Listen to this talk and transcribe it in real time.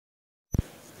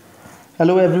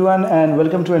Hello everyone and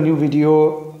welcome to a new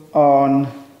video on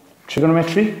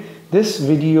trigonometry. This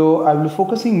video I will be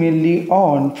focusing mainly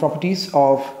on properties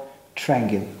of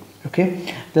triangle.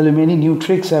 Okay, there are many new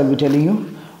tricks I will be telling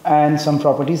you and some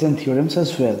properties and theorems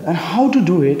as well, and how to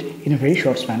do it in a very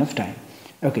short span of time.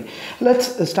 Okay,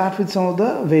 let's start with some of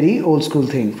the very old school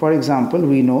thing. For example,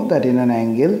 we know that in an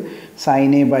angle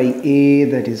sine A by A,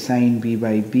 that is sine B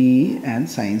by B, and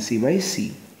sine C by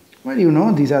C. Well, you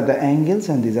know these are the angles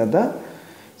and these are the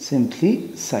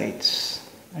simply sides.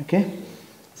 Okay,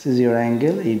 this is your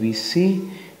angle ABC,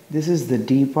 this is the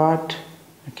D part.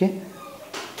 Okay,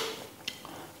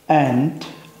 and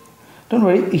don't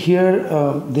worry, here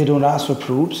they don't ask for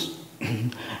proofs.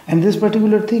 And this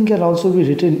particular thing can also be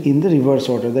written in the reverse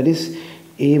order, that is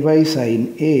A by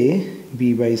sine A,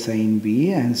 B by sine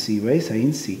B, and C by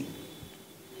sine C.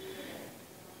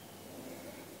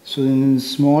 So in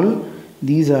small,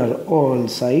 these are all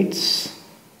sides,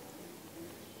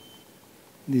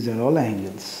 these are all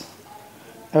angles.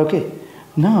 Okay,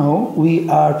 now we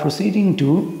are proceeding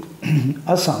to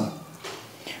a sum.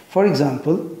 For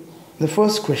example, the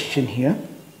first question here,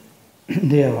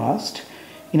 they have asked,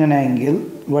 in an angle,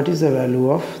 what is the value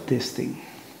of this thing?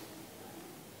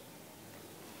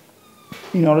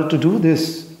 In order to do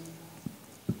this,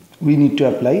 we need to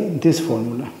apply this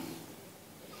formula.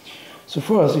 So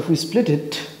first, if we split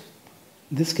it,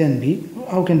 this can be,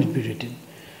 how can it be written?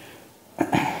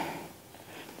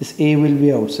 This A will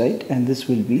be outside and this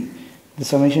will be the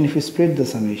summation. If we split the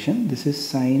summation, this is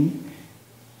sine,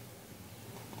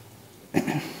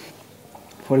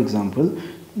 for example,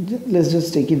 let's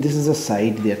just take it, this is a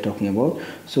side they are talking about.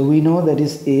 So we know that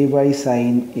is A by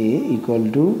sine A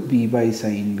equal to B by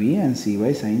sine B and C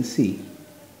by sine C.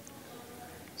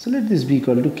 So let this be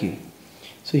equal to K.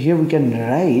 So here we can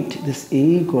write this A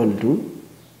equal to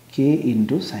K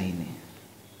into sine A.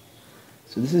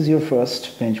 So this is your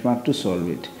first benchmark to solve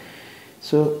it.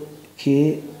 So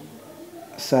K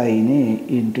sine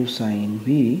A into sine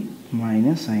B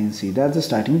minus sine C, that's the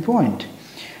starting point.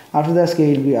 After that,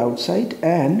 K will be outside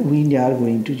and we are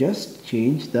going to just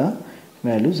change the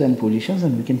values and positions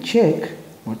and we can check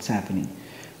what's happening.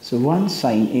 So 1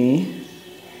 sine A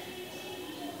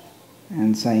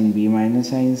and sine B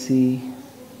minus sine C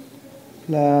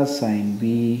plus sine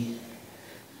B,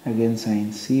 again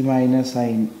sine C minus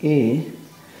sine A,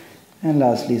 and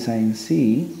lastly sine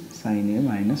C, sine A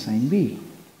minus sine B.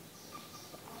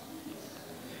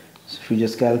 So if you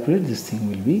just calculate, this thing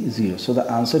will be 0. So the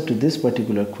answer to this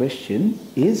particular question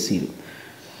is 0.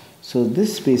 So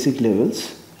these basic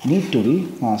levels need to be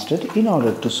mastered in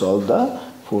order to solve the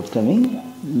forthcoming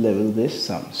level based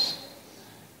sums.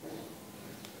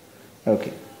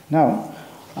 Okay, now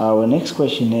our next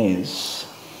question is,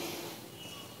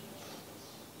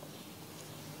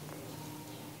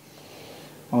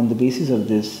 on the basis of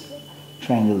this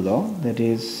triangle law, that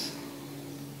is,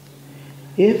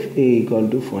 if A equal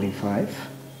to 45,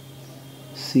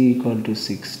 C equal to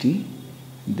 60,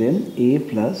 then A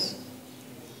plus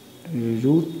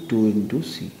root 2 into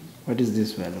C. What is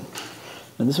this value?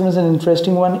 Now this one is an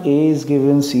interesting one. A is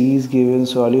given, C is given,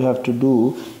 so all you have to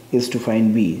do is to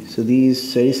find B. So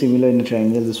these very similar in a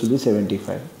triangle, this will be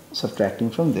 75, subtracting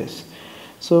from this.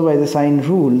 So by the sine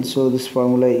rule, so this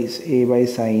formula is A by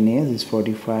sine A, this is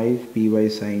 45, B by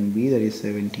sine B, that is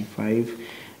 75,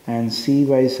 and C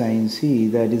by sine C,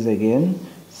 that is again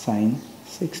sine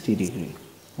 60 degree.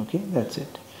 Okay, that's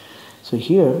it. So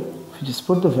here, if you just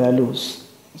put the values,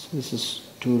 so this is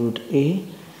 2 root A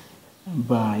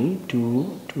by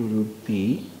 2 root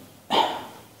B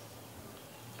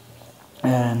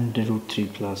and root 3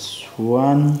 plus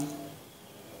 1.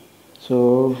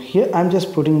 So here I'm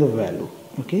just putting the value.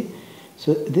 Okay,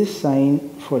 so this sine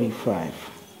 45,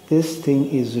 this thing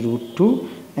is root 2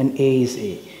 and A is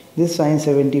A. This sine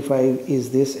 75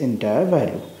 is this entire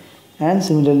value, and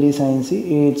similarly sine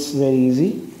C, it's very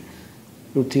easy,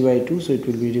 root 3 by 2, so it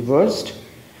will be reversed,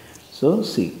 so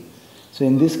C. So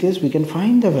in this case we can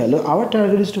find the value. Our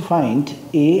target is to find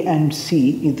A and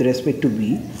C with respect to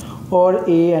B, or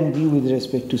A and B with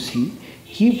respect to C.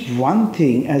 Keep one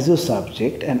thing as your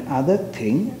subject and other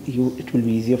thing it will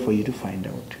be easier for you to find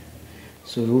out.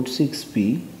 So root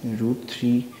 6b, root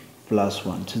 3 plus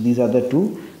 1. So these are the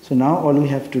two. So now all we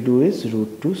have to do is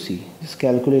root 2c. Just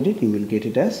calculate it, you will get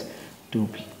it as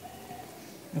 2b.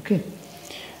 Okay.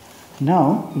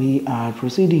 Now we are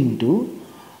proceeding to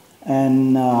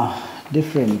an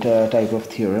different type of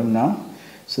theorem now.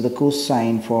 So the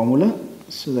cosine formula.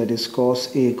 So that is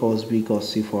cos A, cos B, cos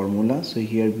C formula. So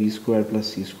here B square plus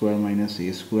C square minus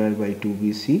A square by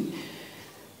 2BC.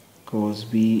 Cos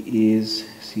B is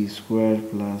C square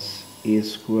plus a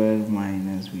square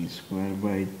minus b square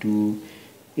by 2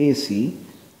 ac,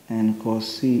 and cos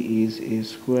c is a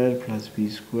square plus b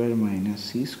square minus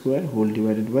c square whole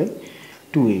divided by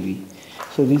 2ab.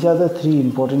 So these are the three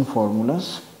important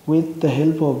formulas. With the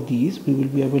help of these we will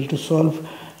be able to solve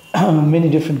many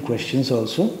different questions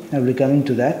also. I will be coming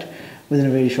to that within a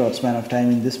very short span of time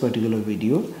in this particular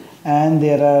video. And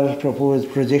there are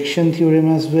proposed projection theorem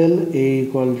as well. A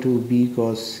equal to b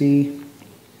cos c,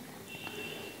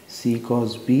 c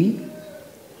cos b,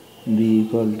 b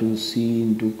equal to c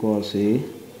into cos a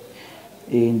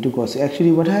into cos a.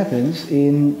 Actually what happens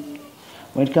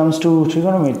when it comes to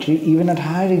trigonometry, even at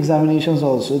higher examinations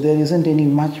also, there isn't any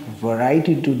much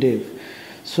variety to div.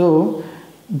 So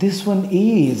this one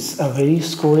is a very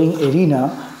scoring arena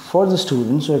for the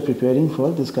students who are preparing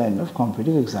for this kind of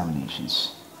competitive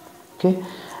examinations. Okay,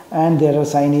 and there are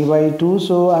sine a by 2,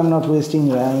 so I'm not wasting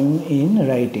time in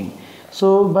writing.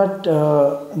 So but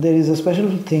there is a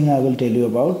special thing I will tell you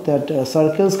about, that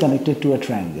circles connected to a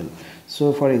triangle.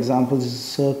 So for example, this is a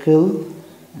circle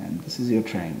and this is your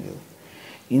triangle.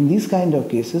 In these kind of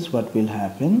cases what will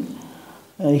happen,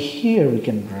 here we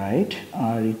can write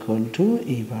r equal to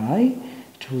a by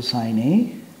 2 sine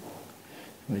a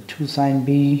by 2 sine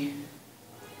b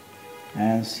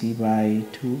and c by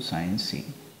 2 sine c.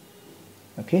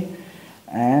 Okay,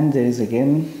 and there is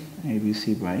again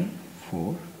abc by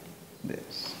 4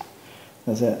 this.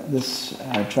 This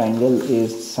triangle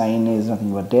is sine is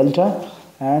nothing but delta,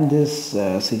 and this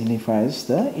signifies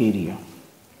the area.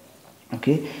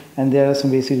 Okay, and there are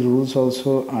some basic rules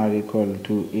also. R equal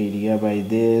to area by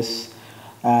this,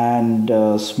 and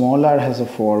small r has a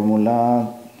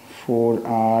formula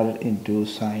 4r into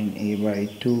sine a by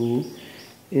 2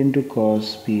 into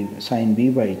cos b sine b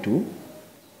by 2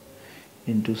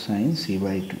 into sine c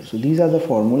by 2. So these are the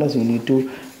formulas you need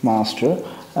to master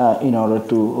in order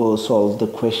to solve the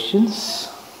questions.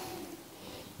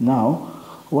 Now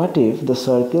what if the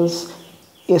circles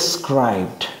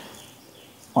ascribed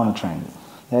on a triangle?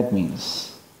 That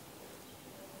means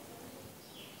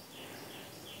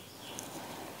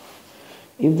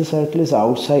if the circle is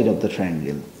outside of the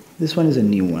triangle, this one is a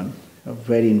new one, a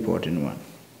very important one.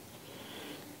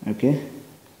 Okay,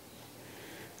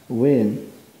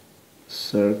 when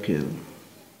circle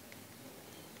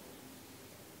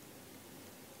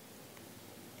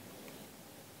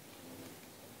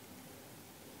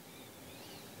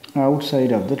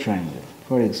outside of the triangle,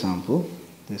 for example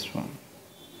this one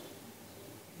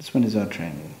is our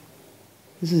triangle,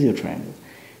 this is your triangle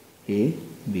A,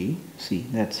 B, C,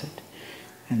 that's it,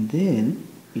 and then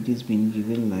it is being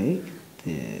given like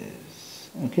this.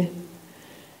 Okay,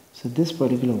 so this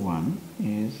particular one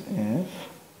is F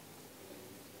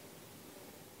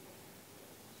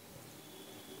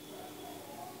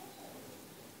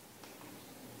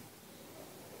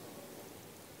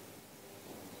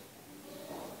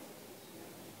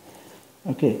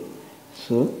okay.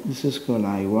 So this is called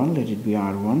I1, let it be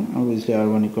R1, obviously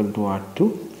R1 equal to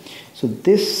R2. So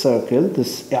this circle,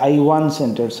 this I1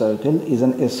 centered circle is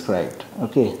an ascribed.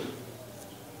 Okay,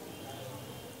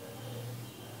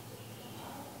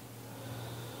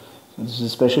 so this is a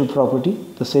special property.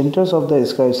 The centers of the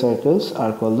ascribed circles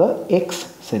are called the X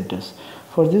centers.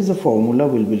 For this the formula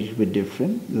will be a little bit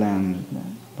different. Ln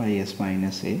by S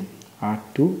minus A,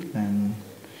 R2 ln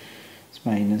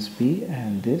minus b,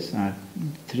 and this are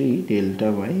 3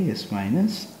 delta by s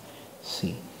minus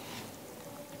c.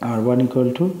 R1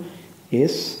 equal to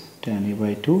s tan a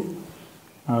by 2,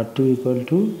 R2 equal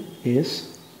to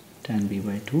s tan b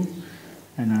by 2,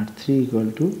 and R3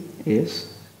 equal to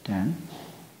s tan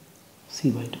c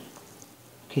by 2.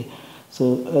 Okay,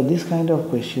 so these kind of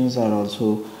questions are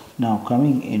also now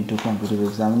coming into competitive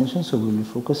examination, so we will be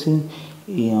focusing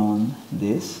on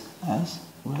this as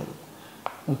well.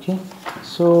 Okay,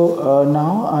 so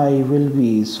now I will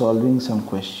be solving some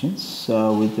questions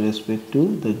with respect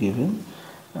to the given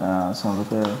some of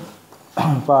the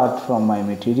part from my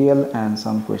material, and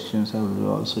some questions I will be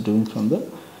also doing from the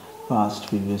past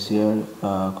previous year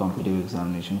competitive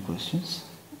examination questions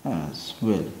as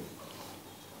well.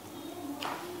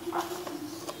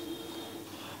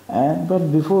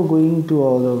 But before going to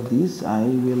all of these, I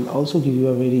will also give you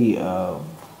a very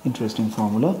interesting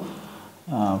formula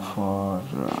for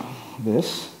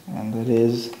this, and that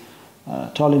is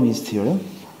Ptolemy's theorem.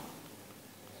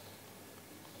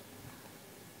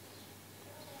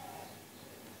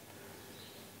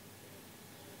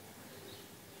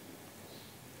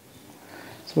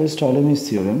 So it's Ptolemy's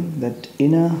theorem that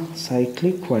in a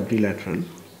cyclic quadrilateral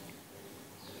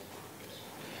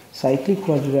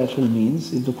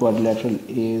means if the quadrilateral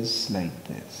is like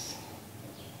this.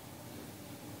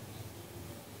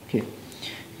 Okay,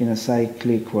 in a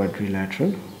cyclic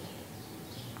quadrilateral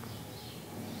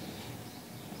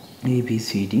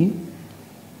ABCD.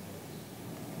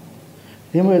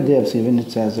 Remember, they have given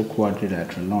it as a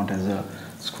quadrilateral, not as a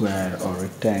square or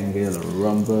rectangle or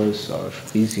rhombus or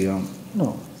trapezium.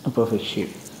 No, a perfect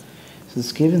shape. So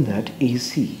it's given that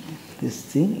AC, this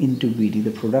thing, into BD,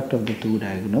 the product of the two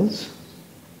diagonals,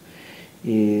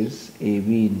 is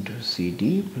AB into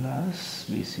CD plus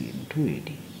BC into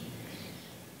AD.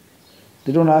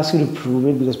 They don't ask you to prove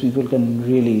it because people can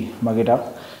really mug it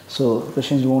up. So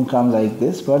questions won't come like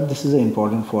this, but this is an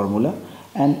important formula.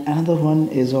 And another one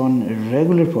is on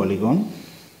regular polygon.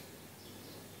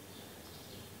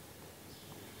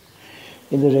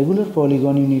 In the regular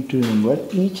polygon, you need to remember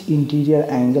each interior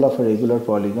angle of a regular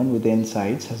polygon with n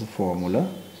sides has a formula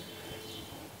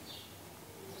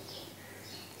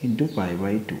into pi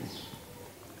by 2.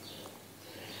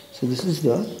 So this is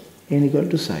the n equal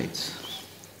to sides.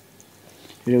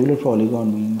 Regular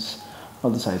polygon means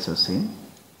all the sides are same.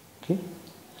 Okay,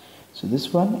 so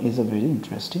this one is a very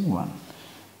interesting one.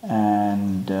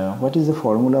 And what is the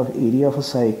formula of area of a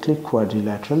cyclic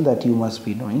quadrilateral? That you must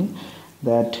be knowing,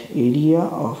 that area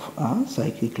of a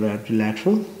cyclic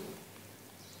quadrilateral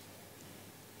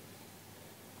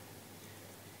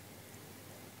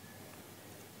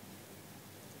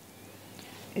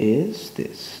is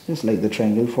this, just like the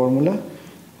triangle formula,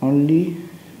 only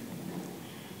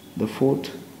the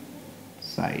fourth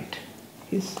side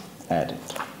is added.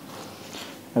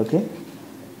 Okay,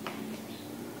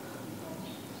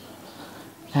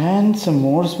 and some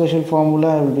more special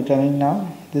formula I will be coming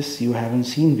now. This you haven't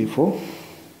seen before.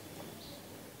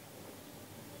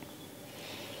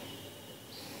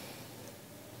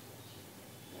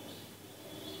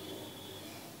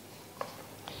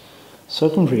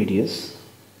 Circumradius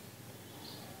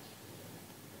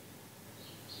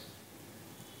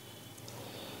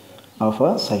of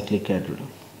a cyclic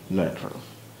quadrilateral.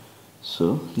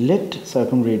 So let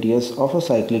circumradius of a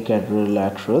cyclic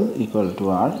quadrilateral equal to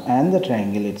R, and the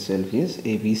triangle itself is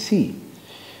ABC.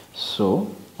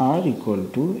 So R equal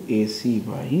to AC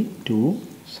by 2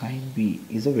 sine B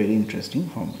is a very interesting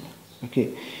formula.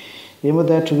 Okay, remember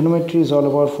that trigonometry is all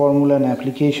about formula and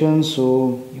application,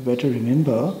 so you better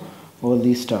remember all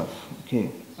these stuff. Okay,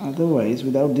 otherwise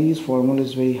without these formulas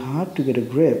it's very hard to get a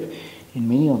grip in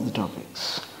many of the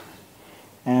topics.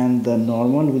 And the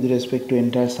normal with respect to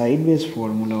entire side-based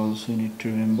formula also you need to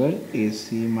remember,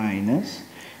 AC minus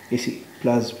AC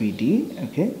plus BD.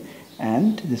 Okay,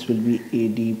 and this will be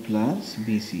AD plus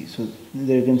BC. So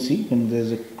there you can see when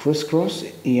there's a crisscross,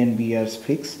 A and B are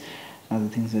fixed, other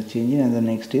things are changing, and the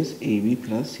next is AB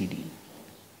plus CD,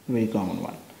 very common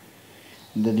one.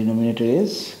 The denominator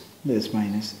is S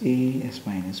minus A, S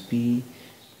minus B,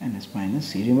 and S minus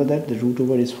C. Remember that the root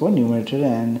over is for numerator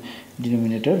and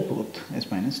denominator both, S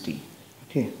minus T.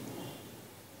 Okay.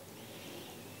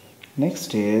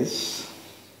 Next is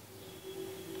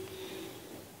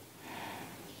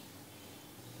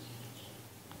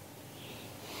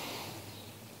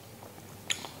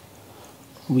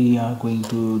we are going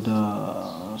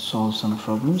to solve some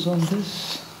problems on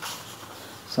this.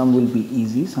 Some will be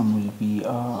easy, some will be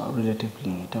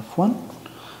relatively tough one.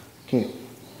 Okay.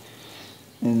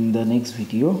 In the next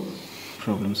video,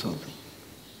 problem solving.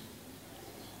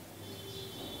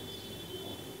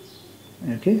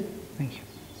 Okay, thank you.